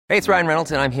Hey, it's Ryan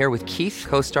Reynolds, and I'm here with Keith,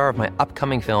 co-star of my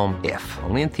upcoming film, If,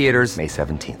 only in theaters May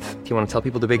 17th. Do you want to tell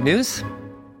people the big news?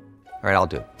 All right, I'll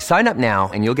do it. Sign up now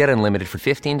and you'll get unlimited for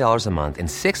 $15 a month and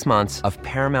 6 months of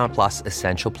Paramount Plus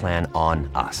Essential Plan on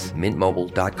us.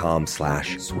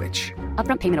 MintMobile.com/switch.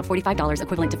 Upfront payment of $45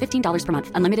 equivalent to $15 per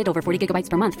month. Unlimited over 40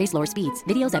 gigabytes per month. Face lower speeds.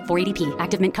 Videos at 480p.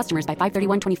 Active Mint customers by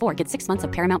 531.24 get 6 months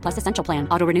of Paramount Plus Essential Plan.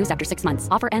 Auto renews after 6 months.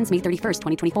 Offer ends May 31st,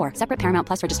 2024. Separate Paramount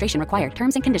Plus registration required.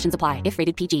 Terms and conditions apply if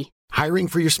rated PG. Hiring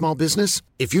for your small business?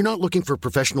 If you're not looking for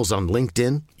professionals on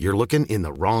LinkedIn, you're looking in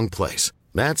the wrong place.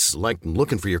 That's like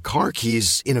looking for your car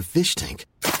keys in a fish tank.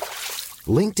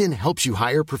 LinkedIn helps you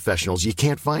hire professionals you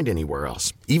can't find anywhere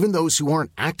else, even those who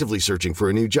aren't actively searching for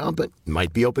a new job but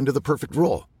might be open to the perfect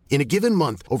role. In a given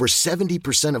month, over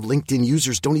 70% of LinkedIn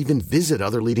users don't even visit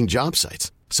other leading job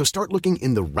sites. So start looking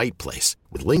in the right place.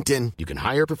 With LinkedIn, you can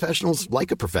hire professionals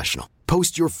like a professional.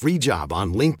 Post your free job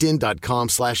on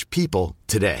linkedin.com/people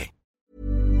today.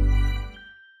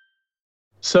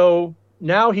 So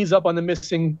now he's up on the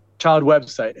missing child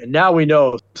website, and now we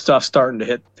know stuff's starting to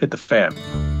hit the fan.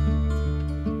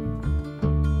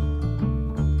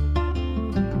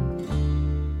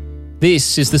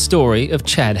 This is the story of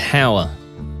Chad Hauer,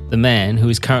 the man who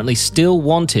is currently still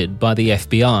wanted by the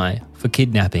FBI for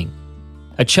kidnapping,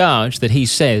 a charge that he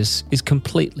says is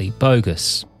completely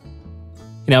bogus.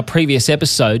 In our previous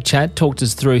episode, Chad talked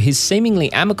us through his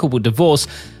seemingly amicable divorce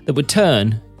that would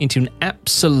turn into an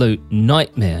absolute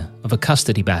nightmare of a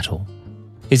custody battle.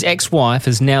 His ex-wife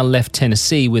has now left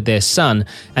Tennessee with their son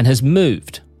and has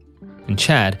moved, and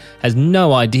Chad has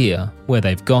no idea where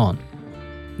they've gone.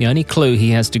 The only clue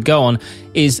he has to go on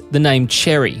is the name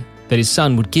Cherry that his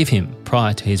son would give him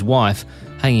prior to his wife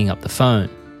hanging up the phone.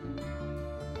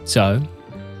 So,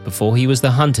 before he was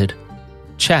the hunted,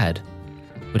 Chad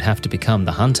would have to become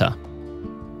the hunter.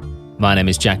 My name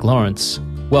is Jack Lawrence.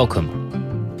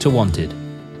 Welcome to Wanted.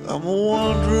 I'm a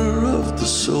wanderer of the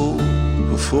soul.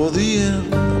 Before the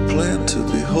end, I plan to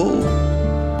be whole.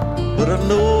 But I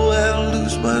know I'll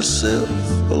lose myself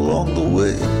along the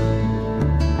way.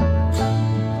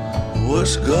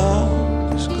 What's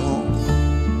gone is gone.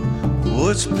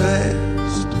 What's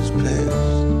past is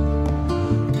past.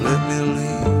 Let me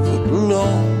leave what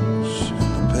belongs in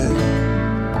the past.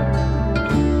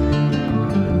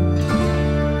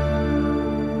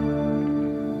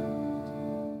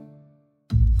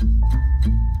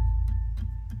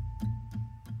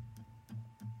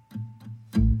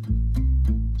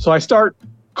 So I start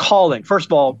calling. First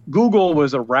of all, Google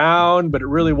was around, but it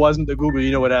really wasn't the Google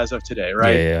you know it as of today,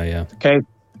 right? Yeah. Okay.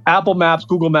 Apple Maps,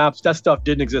 Google Maps, that stuff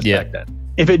didn't exist back then.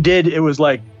 If it did, it was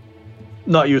like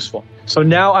not useful. So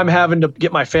now I'm having to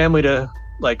get my family to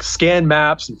like scan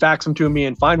maps and fax them to me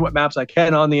and find what maps I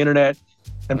can on the internet.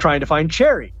 I'm trying to find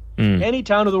Cherry. Any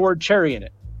town with the word Cherry in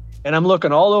it. And I'm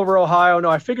looking all over Ohio. No,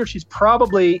 I figure she's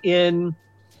probably in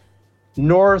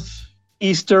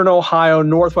northeastern Ohio,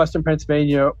 northwestern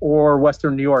Pennsylvania, or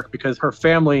western New York because her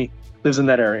family lives in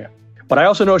that area. But I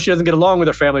also know she doesn't get along with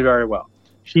her family very well.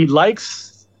 She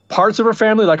likes parts of her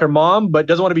family, like her mom, but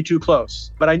doesn't want to be too close.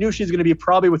 But I knew she's going to be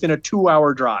probably within a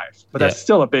 2-hour drive. But that's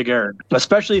still a big area,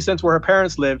 especially since where her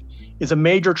parents live is a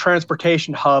major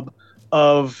transportation hub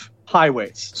of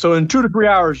highways. So in 2 to 3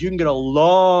 hours, you can get a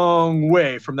long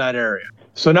way from that area.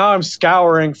 So now I'm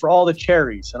scouring for all the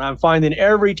cherries, and I'm finding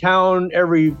every town,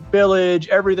 every village,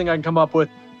 everything I can come up with.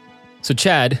 So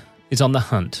Chad is on the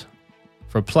hunt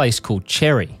for a place called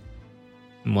Cherry.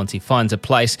 And once he finds a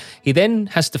place, he then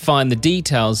has to find the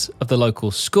details of the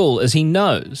local school, as he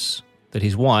knows that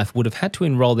his wife would have had to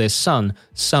enroll their son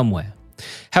somewhere.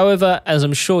 However, as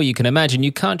I'm sure you can imagine,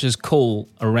 you can't just call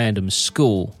a random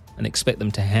school and expect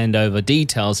them to hand over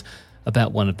details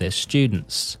about one of their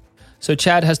students. So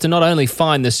Chad has to not only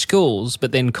find the schools,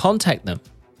 but then contact them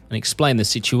and explain the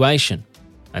situation,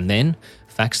 and then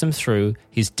fax them through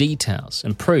his details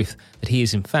and proof that he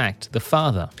is in fact the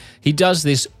father. He does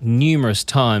this numerous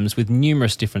times with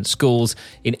numerous different schools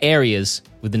in areas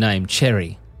with the name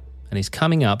Cherry, and he's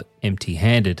coming up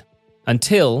empty-handed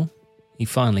until he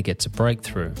finally gets a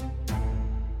breakthrough.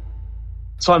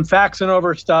 So I'm faxing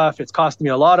over stuff. It's costing me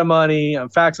a lot of money. I'm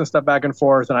faxing stuff back and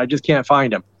forth, and I just can't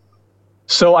find him.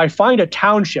 So I find a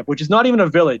township, which is not even a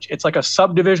village. It's like a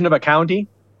subdivision of a county.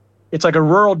 It's like a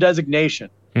rural designation.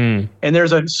 And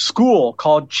there's a school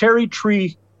called Cherry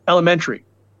Tree Elementary.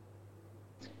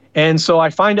 And so I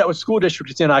find out what school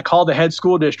district it's in. I call the head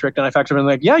school district and I fax them and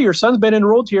like, yeah, your son's been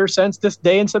enrolled here since this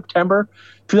day in September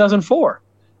 2004.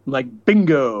 I'm like,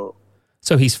 bingo.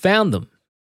 So he's found them.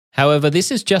 However,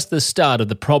 this is just the start of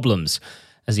the problems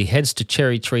as he heads to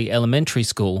Cherry Tree Elementary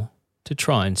School to to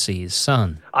try and see his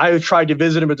son. I tried to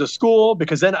visit him at the school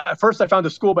because then at first I found the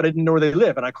school, but I didn't know where they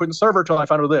live, and I couldn't serve her until I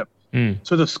found where they live.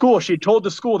 So the school, she told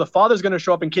the school the father's going to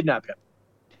show up and kidnap him.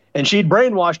 And she'd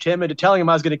brainwashed him into telling him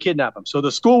I was going to kidnap him. So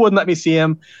the school wouldn't let me see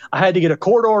him. I had to get a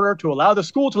court order to allow the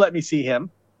school to let me see him.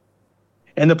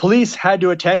 And the police had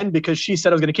to attend because she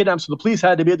said I was going to kidnap him. So the police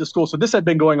had to be at the school. So this had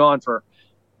been going on for,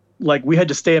 we had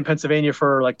to stay in Pennsylvania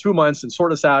for 2 months and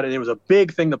sort this out. And it was a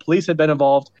big thing. The police had been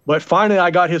involved. But finally,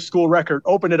 I got his school record,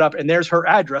 opened it up, and there's her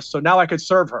address. So now I could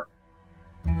serve her.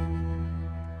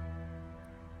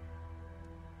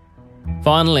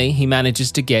 Finally, he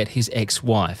manages to get his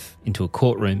ex-wife into a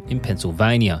courtroom in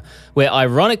Pennsylvania, where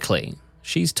ironically,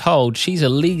 she's told she's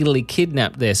illegally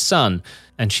kidnapped their son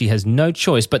and she has no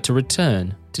choice but to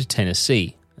return to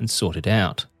Tennessee and sort it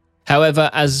out. However,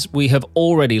 as we have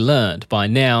already learned by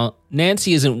now,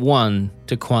 Nancy isn't one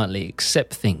to quietly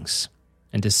accept things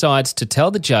and decides to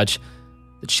tell the judge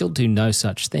that she'll do no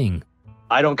such thing.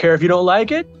 I don't care if you don't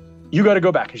like it, you got to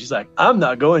go back. And she's like, I'm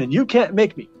not going and you can't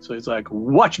make me. So he's like,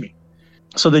 watch me.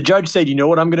 So the judge said, you know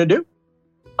what I'm going to do?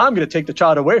 I'm going to take the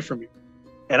child away from you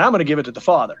and I'm going to give it to the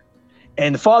father.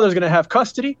 And the father's going to have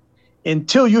custody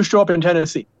until you show up in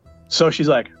Tennessee. So she's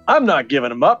like, I'm not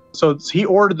giving him up. So he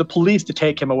ordered the police to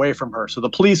take him away from her. So the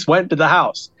police went to the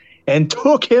house and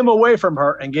took him away from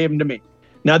her and gave him to me.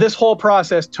 Now, this whole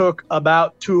process took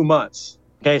about 2 months.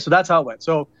 Okay, so that's how it went.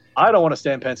 So I don't want to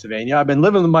stay in Pennsylvania. I've been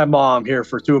living with my mom here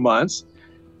for 2 months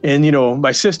in,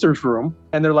 my sister's room.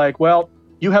 And they're like, well,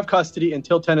 you have custody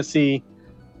until Tennessee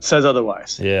says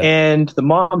otherwise. Yeah. And the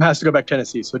mom has to go back to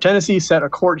Tennessee. So Tennessee set a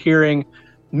court hearing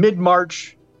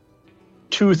mid-March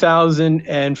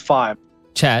 2005.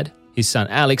 Chad, his son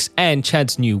Alex, and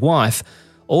Chad's new wife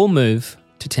all move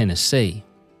to Tennessee.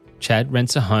 Chad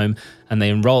rents a home and they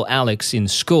enroll Alex in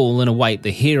school and await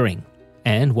the hearing.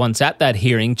 And once at that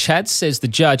hearing, Chad says the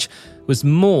judge was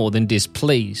more than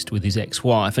displeased with his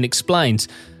ex-wife and explains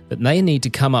that they need to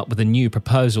come up with a new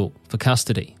proposal for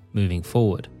custody moving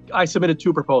forward. I submitted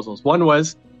 2 proposals. One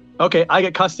was, okay, I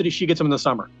get custody, she gets him in the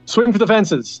summer. Swing for the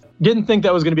fences. Didn't think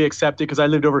that was going to be accepted because I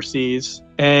lived overseas.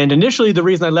 And initially, the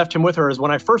reason I left him with her is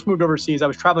when I first moved overseas, I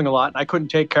was traveling a lot and I couldn't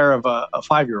take care of a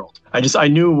 5-year-old. I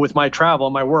knew with my travel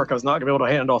and my work, I was not going to be able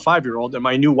to handle a 5-year-old. And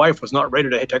my new wife was not ready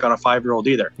to take on a 5-year-old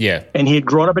either. Yeah. And he had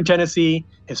grown up in Tennessee.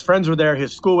 His friends were there.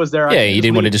 His school was there. Yeah, you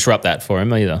didn't want to disrupt that for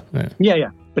him either.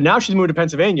 Yeah. But now she's moved to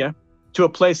Pennsylvania to a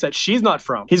place that she's not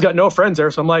from. He's got no friends there.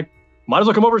 So I'm like, might as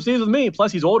well come overseas with me.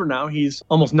 Plus, he's older now. He's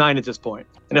almost 9 at this point.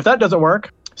 And if that doesn't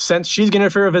work, since she's going to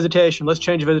interfere with visitation, let's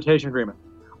change the visitation agreement.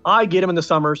 I get him in the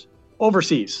summers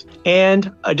overseas.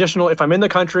 And additional, if I'm in the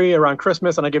country around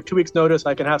Christmas and I give 2 weeks notice,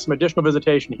 I can have some additional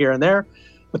visitation here and there.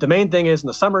 But the main thing is in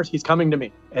the summers, he's coming to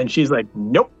me. And she's like,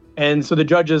 nope. And so the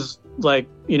judge is like,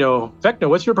 Vecna,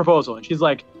 what's your proposal? And she's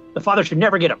like, the father should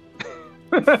never get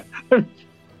him.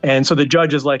 And so the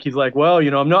judge is like, well,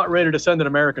 I'm not ready to send an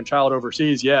American child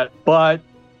overseas yet, but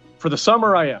for the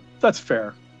summer I am. That's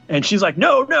fair. And she's like,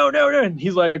 no. And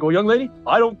he's like, well, young lady,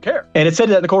 I don't care. And it said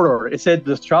that in the court order. It said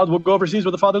the child will go overseas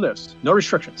where the father lives. No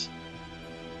restrictions.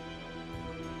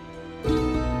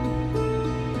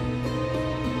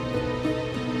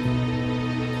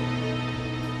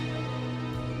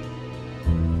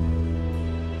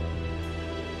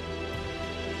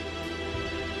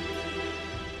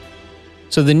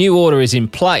 So the new order is in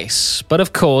place, but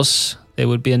of course, there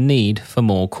would be a need for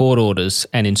more court orders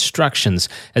and instructions,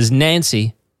 as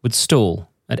Nancy would stall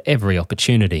at every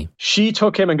opportunity. She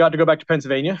took him and got to go back to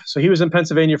Pennsylvania. So he was in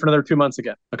Pennsylvania for another 2 months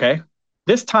again, okay?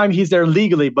 This time he's there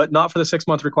legally, but not for the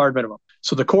 6-month required minimum.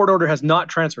 So the court order has not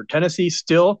transferred. Tennessee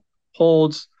still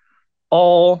holds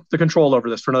all the control over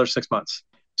this for another 6 months.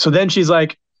 So then she's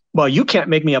like, well, you can't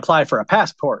make me apply for a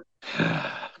passport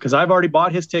because I've already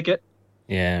bought his ticket.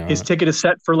 Yeah. His ticket is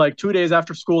set for 2 days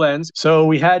after school ends. So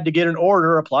we had to get an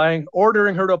order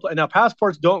ordering her to apply. Now,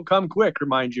 passports don't come quick,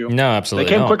 remind you. No,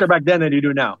 absolutely They came quicker back then than you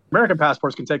do now. American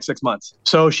passports can take 6 months.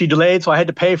 So she delayed. So I had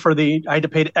to pay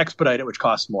to expedite it, which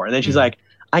costs more. And then she's like,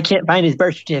 I can't find his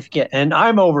birth certificate. And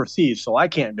I'm overseas, so I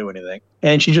can't do anything.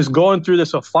 And she's just going through this.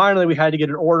 So finally, we had to get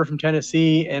an order from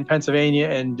Tennessee and Pennsylvania.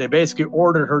 And they basically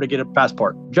ordered her to get a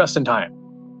passport just in time.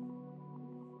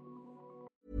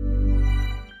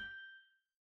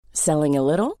 Selling a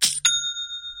little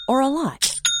or a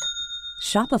lot?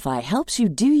 Shopify helps you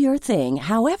do your thing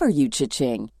however you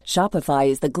cha-ching. Shopify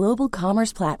is the global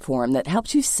commerce platform that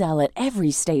helps you sell at every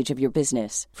stage of your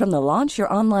business. From the launch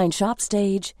your online shop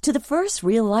stage to the first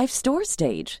real-life store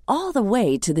stage, all the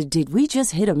way to the did we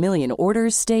just hit a million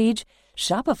orders stage.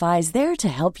 Shopify's there to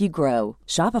help you grow.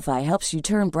 Shopify helps you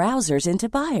turn browsers into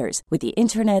buyers with the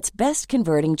internet's best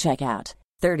converting checkout.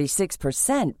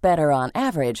 36% better on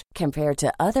average compared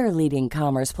to other leading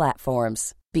commerce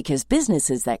platforms. Because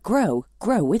businesses that grow,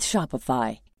 grow with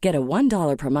Shopify. Get a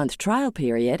 $1 per month trial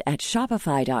period at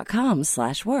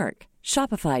shopify.com/work.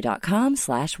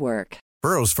 Shopify.com/work.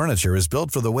 Burrow's furniture is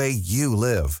built for the way you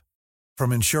live.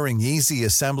 From ensuring easy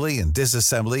assembly and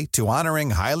disassembly to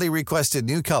honoring highly requested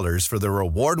new colors for their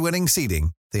award-winning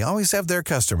seating, they always have their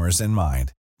customers in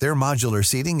mind. Their modular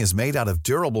seating is made out of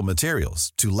durable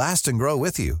materials to last and grow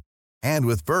with you. And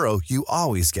with Burrow, you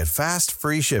always get fast,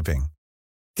 free shipping.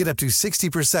 Get up to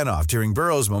 60% off during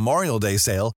Burrow's Memorial Day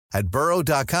sale at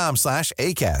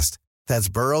burrow.com/ACAST. That's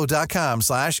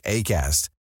burrow.com/ACAST.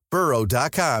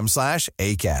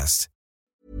 burrow.com/ACAST.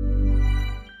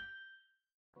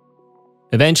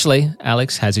 Eventually,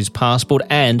 Alex has his passport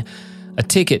and a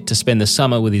ticket to spend the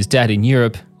summer with his dad in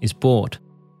Europe is bought.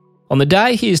 On the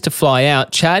day he is to fly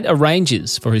out, Chad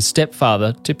arranges for his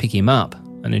stepfather to pick him up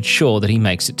and ensure that he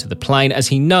makes it to the plane, as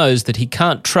he knows that he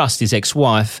can't trust his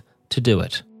ex-wife to do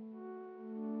it.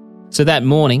 So that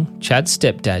morning, Chad's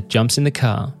stepdad jumps in the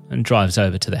car and drives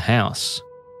over to the house.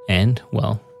 And,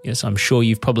 well, yes, I'm sure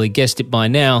you've probably guessed it by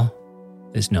now,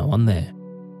 there's no one there.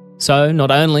 So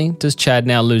not only does Chad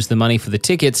now lose the money for the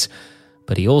tickets,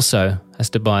 but he also has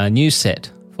to buy a new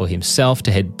set for himself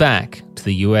to head back to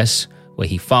the US, where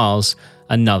he files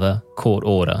another court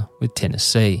order with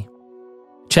Tennessee.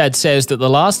 Chad says that the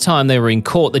last time they were in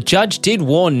court, the judge did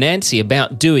warn Nancy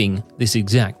about doing this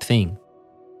exact thing.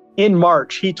 In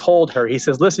March, he told her, he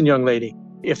says, listen, young lady,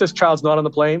 if this child's not on the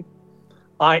plane,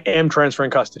 I am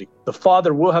transferring custody. The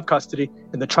father will have custody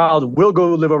and the child will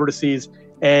go live overseas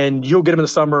and you'll get him in the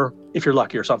summer if you're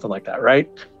lucky or something like that, right?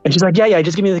 And she's like, yeah,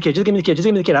 just give me the kid, just give me the kid, just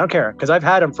give me the kid. I don't care, because I've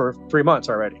had him for 3 months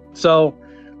already. So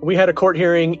we had a court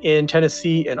hearing in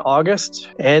Tennessee in August,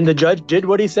 and the judge did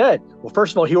what he said. Well,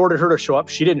 first of all, he ordered her to show up.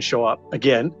 She didn't show up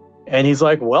again. And he's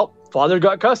like, well, father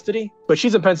got custody, but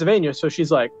she's in Pennsylvania. So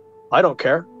she's like, I don't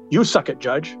care. You suck it,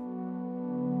 judge.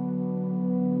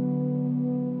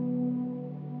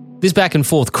 This back and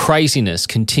forth craziness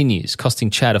continues, costing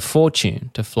Chad a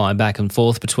fortune to fly back and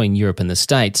forth between Europe and the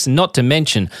States, not to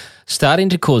mention starting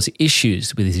to cause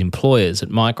issues with his employers at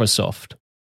Microsoft.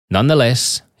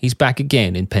 Nonetheless, he's back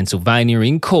again in Pennsylvania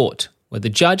in court, where the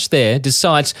judge there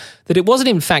decides that it wasn't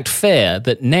in fact fair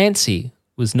that Nancy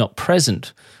was not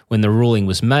present when the ruling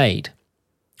was made.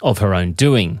 Of her own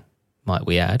doing, might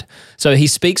we add. So he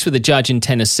speaks with the judge in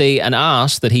Tennessee and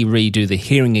asks that he redo the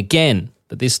hearing again,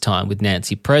 but this time with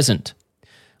Nancy present,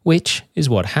 which is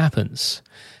what happens.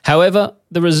 However,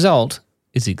 the result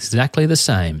is exactly the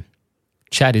same.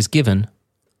 Chad is given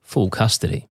full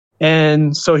custody.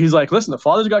 And so he's like, listen, the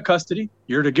father's got custody.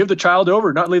 You're to give the child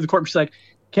over, not leave the court. She's like,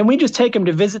 can we just take him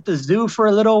to visit the zoo for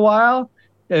a little while?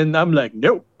 And I'm like,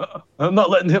 no, I'm not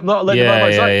letting him on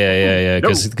my side. Yeah,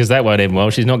 because that won't end well.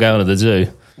 She's not going to the zoo.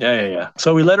 Yeah.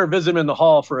 So we let her visit him in the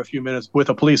hall for a few minutes with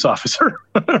a police officer,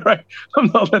 right? I'm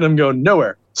not letting him go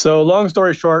nowhere. So long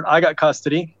story short, I got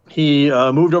custody. He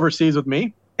moved overseas with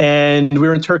me, and we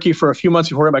were in Turkey for a few months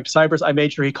before we went back to Cyprus. I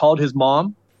made sure he called his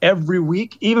mom every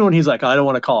week, even when he's like, I don't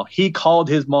want to call. He called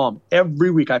his mom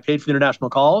every week. I paid for the international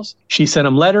calls. She sent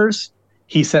him letters.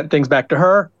 He sent things back to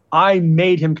her. I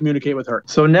made him communicate with her.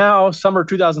 So now summer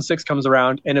 2006 comes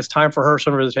around and it's time for her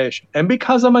summer visitation. And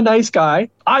because I'm a nice guy,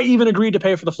 I even agreed to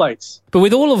pay for the flights. But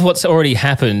with all of what's already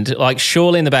happened, like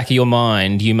surely in the back of your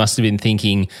mind, you must have been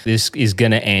thinking this is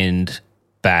going to end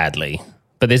badly.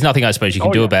 But there's nothing I suppose you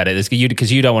can do about it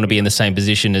because you don't want to be in the same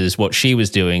position as what she was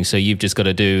doing. So you've just got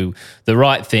to do the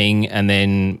right thing and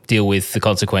then deal with the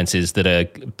consequences that are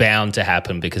bound to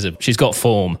happen because she's got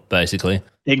form, basically.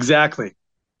 Exactly.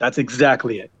 That's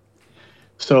exactly it.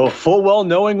 So full well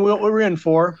knowing what we were in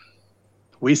for,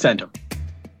 we sent him.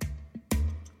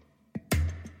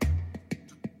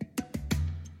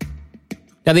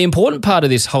 Now, the important part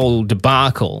of this whole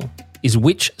debacle is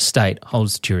which state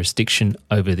holds jurisdiction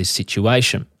over this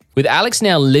situation. With Alex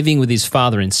now living with his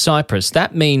father in Cyprus,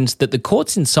 that means that the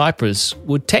courts in Cyprus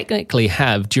would technically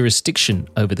have jurisdiction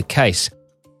over the case.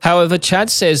 However,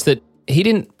 Chad says that he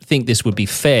didn't think this would be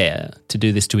fair to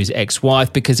do this to his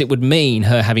ex-wife because it would mean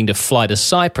her having to fly to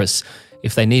Cyprus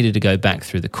if they needed to go back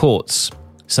through the courts.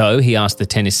 So he asked the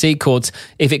Tennessee courts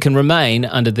if it can remain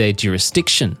under their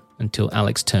jurisdiction until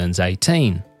Alex turns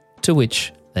 18, to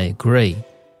which they agree.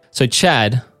 So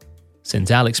Chad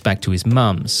sends Alex back to his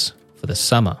mum's for the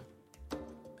summer.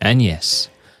 And yes,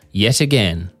 yet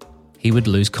again, he would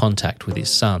lose contact with his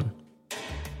son.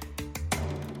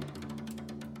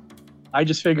 I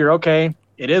just figure, okay,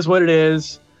 it is what it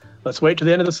is. Let's wait till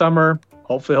the end of the summer.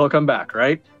 Hopefully he'll come back,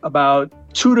 right? About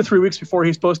 2 to 3 weeks before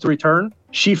he's supposed to return,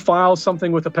 she files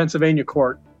something with the Pennsylvania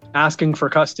court asking for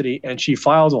custody, and she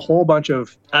files a whole bunch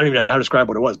of, I don't even know how to describe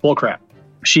what it was, bullcrap.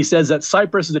 She says that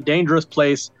Cyprus is a dangerous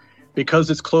place because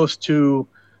it's close to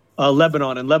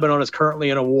Lebanon, and Lebanon is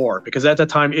currently in a war because at that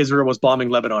time Israel was bombing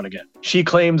Lebanon again. She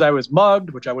claims I was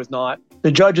mugged, which I was not.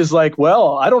 The judge is like,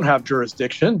 well, I don't have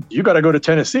jurisdiction. You got to go to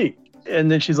Tennessee. And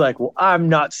then she's like, well, I'm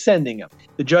not sending him.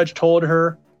 The judge told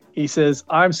her, he says,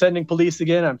 I'm sending police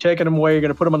again. I'm taking him away. You're going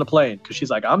to put him on the plane. Because she's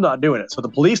like, I'm not doing it. So the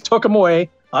police took him away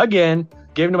again,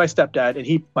 gave him to my stepdad,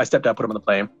 and my stepdad put him on the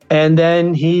plane. And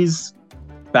then he's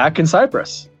back in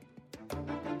Cyprus.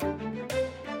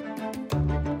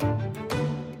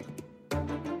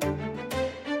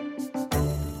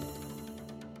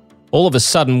 All of a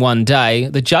sudden one day,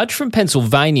 the judge from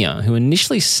Pennsylvania, who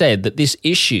initially said that this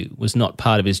issue was not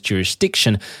part of his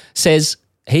jurisdiction, says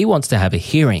he wants to have a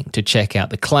hearing to check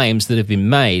out the claims that have been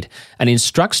made and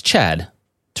instructs Chad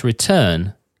to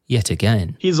return yet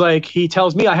again. He's like, he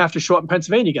tells me I have to show up in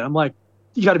Pennsylvania again. I'm like,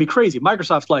 you got to be crazy.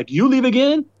 Microsoft's like, you leave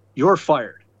again, you're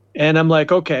fired. And I'm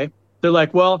like, okay. They're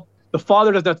like, well, the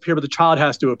father doesn't have to appear, but the child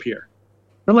has to appear.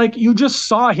 They're like, you just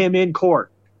saw him in court.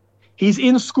 He's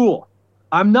in school.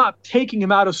 I'm not taking him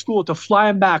out of school to fly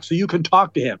him back so you can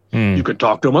talk to him. You can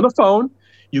talk to him on the phone.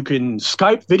 You can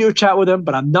Skype video chat with him,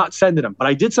 but I'm not sending him. But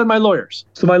I did send my lawyers.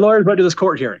 So my lawyers went to this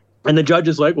court hearing. And the judge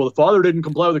is like, well, the father didn't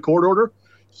comply with the court order.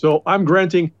 So I'm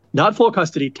granting not full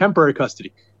custody, temporary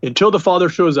custody until the father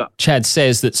shows up. Chad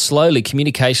says that slowly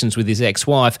communications with his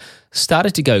ex-wife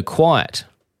started to go quiet.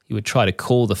 He would try to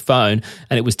call the phone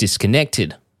and it was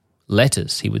disconnected.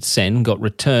 Letters he would send got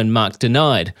return marked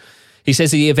denied. He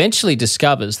says he eventually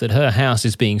discovers that her house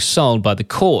is being sold by the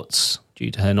courts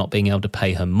due to her not being able to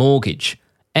pay her mortgage,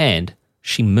 and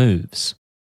she moves.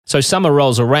 So summer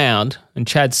rolls around, and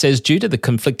Chad says due to the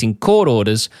conflicting court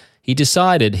orders, he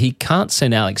decided he can't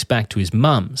send Alex back to his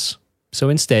mum's. So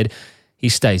instead, he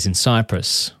stays in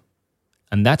Cyprus.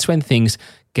 And that's when things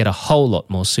get a whole lot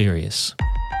more serious.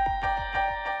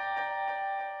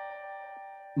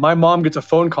 My mom gets a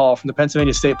phone call from the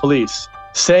Pennsylvania State Police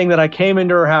saying that I came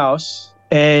into her house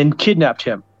and kidnapped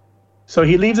him. So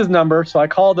he leaves his number. So I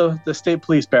call the state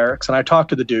police barracks and I talk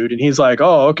to the dude and he's like,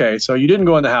 oh, okay, so you didn't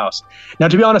go in the house. Now,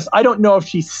 to be honest, I don't know if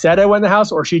she said I went in the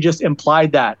house or she just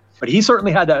implied that, but he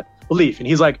certainly had that belief. And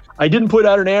he's like, I didn't put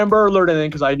out an Amber Alert or anything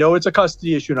because I know it's a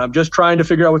custody issue and I'm just trying to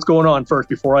figure out what's going on first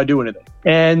before I do anything.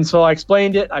 And so I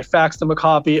explained it. I faxed him a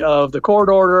copy of the court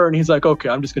order and he's like, okay,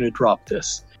 I'm just going to drop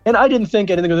this. And I didn't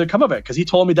think anything was going to come of it because he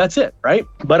told me that's it, right?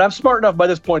 But I'm smart enough by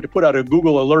this point to put out a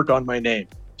Google alert on my name.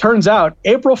 Turns out,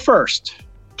 April 1st,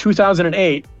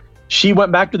 2008, she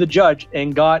went back to the judge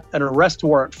and got an arrest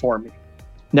warrant for me.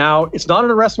 Now, it's not an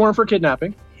arrest warrant for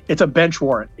kidnapping. It's a bench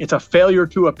warrant. It's a failure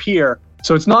to appear.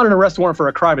 So it's not an arrest warrant for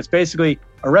a crime. It's basically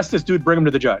arrest this dude, bring him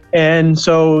to the judge. And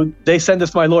so they send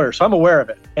this to my lawyer. So I'm aware of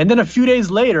it. And then a few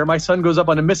days later, my son goes up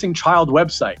on a missing child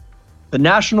website. The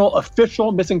national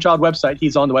official missing child website,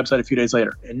 he's on the website a few days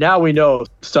later. And now we know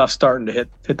stuff's starting to hit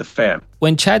the fan.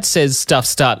 When Chad says stuff's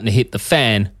starting to hit the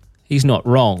fan, he's not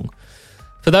wrong.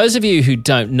 For those of you who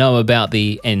don't know about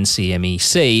the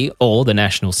NCMEC, or the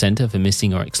National Centre for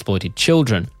Missing or Exploited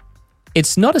Children,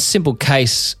 it's not a simple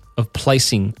case of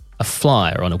placing a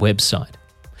flyer on a website.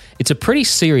 It's a pretty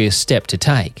serious step to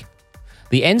take.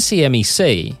 The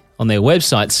NCMEC on their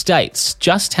website states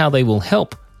just how they will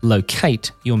help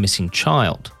locate your missing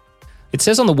child. It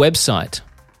says on the website,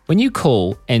 when you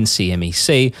call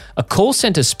NCMEC, a call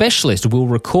centre specialist will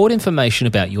record information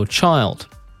about your child.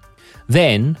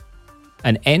 Then,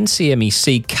 an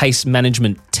NCMEC case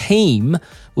management team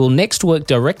will next work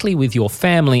directly with your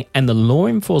family and the law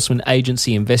enforcement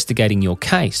agency investigating your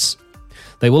case.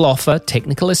 They will offer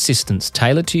technical assistance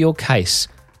tailored to your case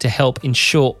to help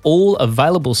ensure all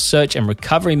available search and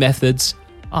recovery methods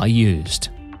are used.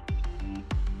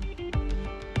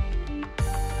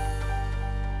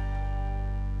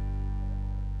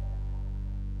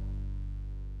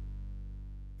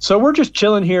 So we're just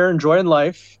chilling here, enjoying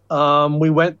life. We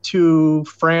went to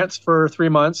France for 3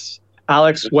 months.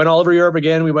 Alex went all over Europe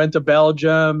again. We went to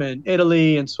Belgium and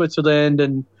Italy and Switzerland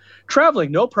and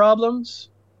traveling, no problems.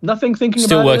 Nothing thinking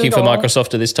Still about it. Still working for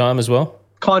Microsoft at this time as well?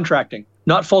 Contracting,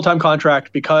 not full-time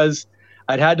contract because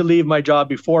I'd had to leave my job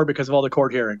before because of all the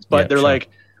court hearings. But they're like,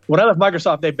 when I left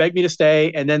Microsoft, they begged me to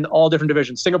stay, and then all different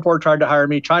divisions. Singapore tried to hire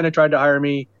me, China tried to hire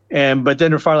me. But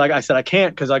then finally, I said, I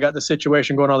can't because I got the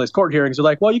situation going on these court hearings. They're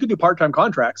like, well, you can do part-time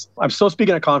contracts. I'm still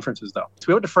speaking at conferences, though. So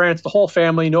we went to France, the whole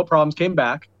family, no problems, came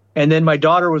back. And then my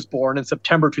daughter was born in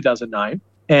September 2009.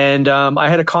 And I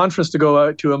had a conference to go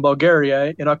out to in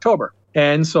Bulgaria in October.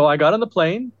 And so I got on the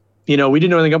plane. You know, we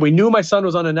didn't know anything. We knew my son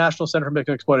was on a National Center for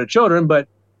Missing and Exploited Children, but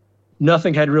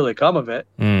nothing had really come of it,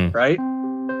 right?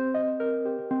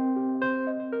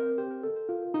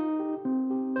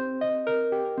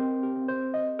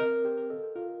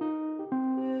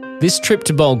 This trip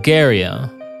to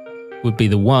Bulgaria would be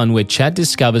the one where Chad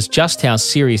discovers just how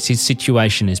serious his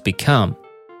situation has become,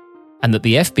 and that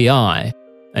the FBI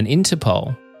and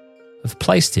Interpol have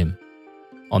placed him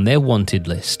on their wanted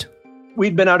list.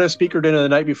 We'd been out at a speaker dinner the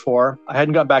night before. I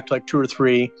hadn't got back to like 2 or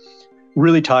 3,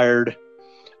 really tired.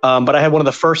 But I had one of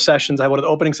the first sessions, I had one of the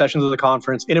opening sessions of the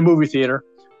conference in a movie theater,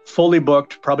 fully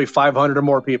booked, probably 500 or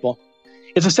more people.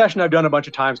 It's a session I've done a bunch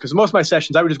of times because most of my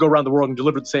sessions, I would just go around the world and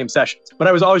deliver the same sessions. But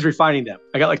I was always refining them.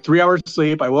 I got like 3 hours of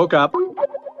sleep. I woke up.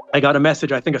 I got a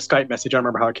message, I think a Skype message. I don't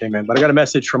remember how it came in, but I got a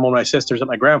message from one of my sisters that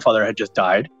my grandfather had just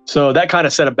died. So that kind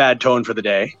of set a bad tone for the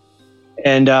day.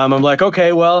 And I'm like,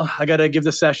 okay, well, I got to give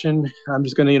this session. I'm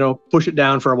just going to, push it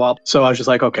down for a while. So I was just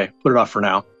like, okay, put it off for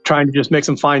now. Trying to just make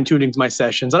some fine tuning to my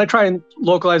sessions. And I try and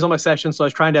localize all my sessions. So I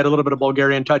was trying to add a little bit of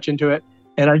Bulgarian touch into it.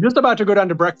 And I was just about to go down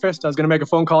to breakfast. I was going to make a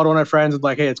phone call to one of my friends and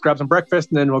like, hey, let's grab some breakfast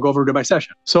and then we'll go over to my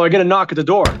session. So I get a knock at the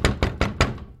door.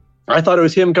 I thought it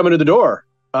was him coming to the door.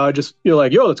 Just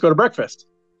like, yo, let's go to breakfast.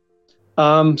 So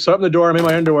I open the door, I'm in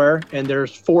my underwear, and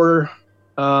there's 4,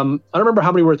 I don't remember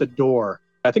how many were at the door.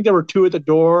 I think there were 2 at the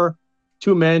door,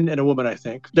 2 men and a woman, I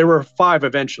think. There were 5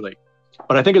 eventually.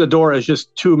 But I think at the door is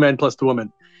just 2 men plus the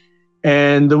woman.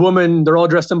 And the woman, they're all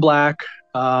dressed in black.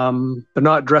 They're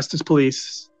not dressed as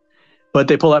police, but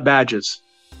they pull out badges.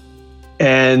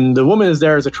 And the woman is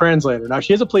there as a translator. Now,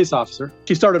 she is a police officer.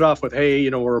 She started off with, hey,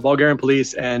 we're Bulgarian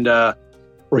police, and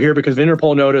we're here because of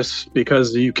Interpol notice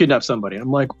because you kidnapped somebody.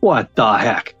 I'm like, what the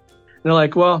heck? And they're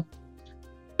like, well,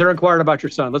 they're inquiring about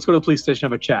your son. Let's go to the police station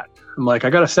and have a chat. I'm like, I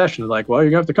got a session. They're like, well, you're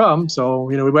going to have to come. So,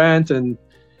 we went, and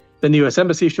then the U.S.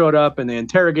 Embassy showed up, and they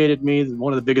interrogated me.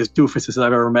 One of the biggest doofuses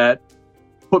I've ever met.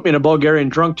 Put me in a Bulgarian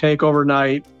drunk tank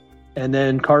overnight, and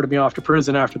then carted me off to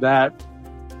prison after that.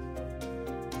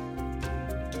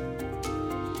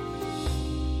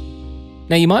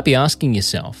 Now, you might be asking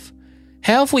yourself,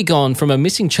 how have we gone from a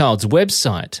missing child's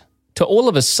website to all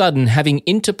of a sudden having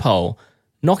Interpol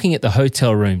knocking at the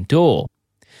hotel room door?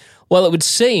 Well, it would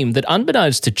seem that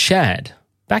unbeknownst to Chad,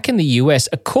 back in the US,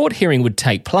 a court hearing would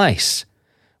take place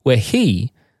where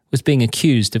he was being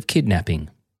accused of kidnapping.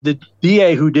 The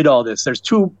DA who did all this, there's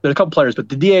a couple players, but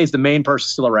the DA is the main person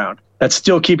still around that's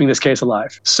still keeping this case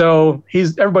alive. So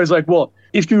everybody's like, well,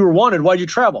 if you were wanted, why'd you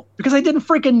travel? Because I didn't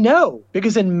freaking know.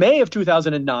 Because in May of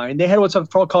 2009, they had what's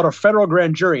called a federal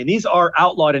grand jury. And these are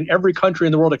outlawed in every country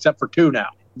in the world except for 2 now.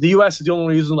 The US is the only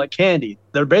one using them like candy.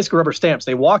 They're basically rubber stamps.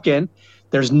 They walk in,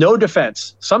 there's no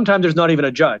defense. Sometimes there's not even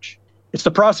a judge. It's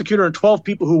the prosecutor and 12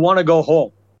 people who want to go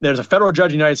home. There's a federal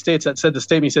judge in the United States that said the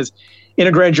statement, he says, in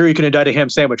a grand jury, you can indict a ham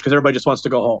sandwich because everybody just wants to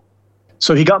go home.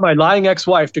 So he got my lying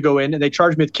ex-wife to go in, and they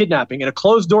charged me with kidnapping in a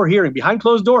closed-door hearing, behind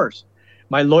closed doors.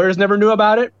 My lawyers never knew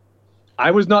about it.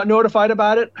 I was not notified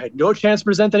about it. I had no chance to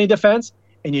present any defense.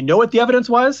 And you know what the evidence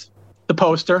was? The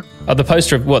poster. Oh, the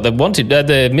poster of what?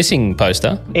 The missing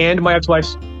poster? And my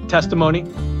ex-wife's testimony.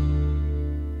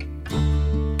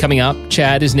 Coming up,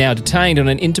 Chad is now detained on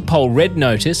an Interpol red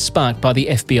notice sparked by the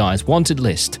FBI's wanted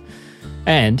list.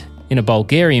 And in a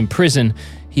Bulgarian prison,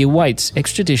 he awaits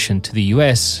extradition to the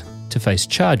US to face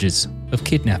charges of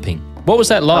kidnapping. What was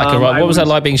that like? What was that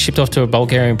like being shipped off to a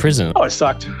Bulgarian prison? Oh, it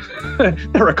sucked. There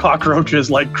were cockroaches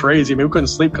like crazy. I mean, we couldn't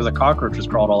sleep because the cockroaches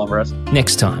crawled all over us.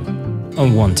 Next time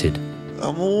on Wanted.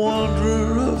 I'm a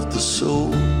wanderer of the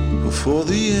soul. Before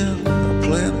the end, I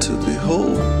plan to be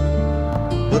whole.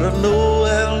 But I know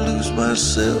I'll lose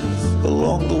myself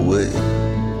along the way.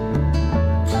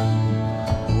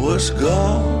 What's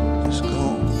gone is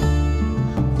gone.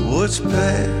 What's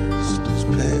past is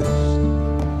past.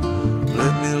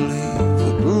 Let me leave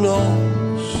what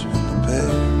belongs in the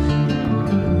past.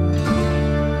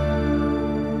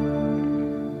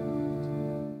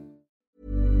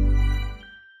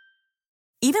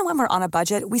 Even when we're on a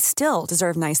budget, we still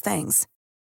deserve nice things.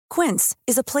 Quince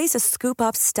is a place to scoop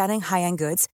up stunning high-end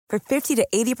goods for 50 to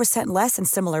 80% less than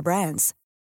similar brands.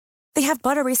 They have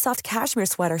buttery soft cashmere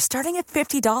sweaters starting at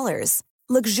 $50,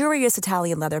 luxurious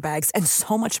Italian leather bags, and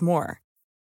so much more.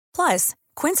 Plus,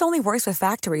 Quince only works with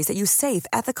factories that use safe,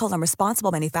 ethical, and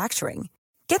responsible manufacturing.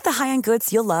 Get the high-end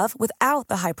goods you'll love without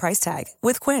the high price tag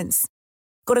with Quince.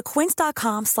 Go to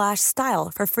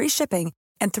quince.com/style for free shipping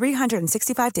and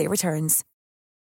 365-day returns.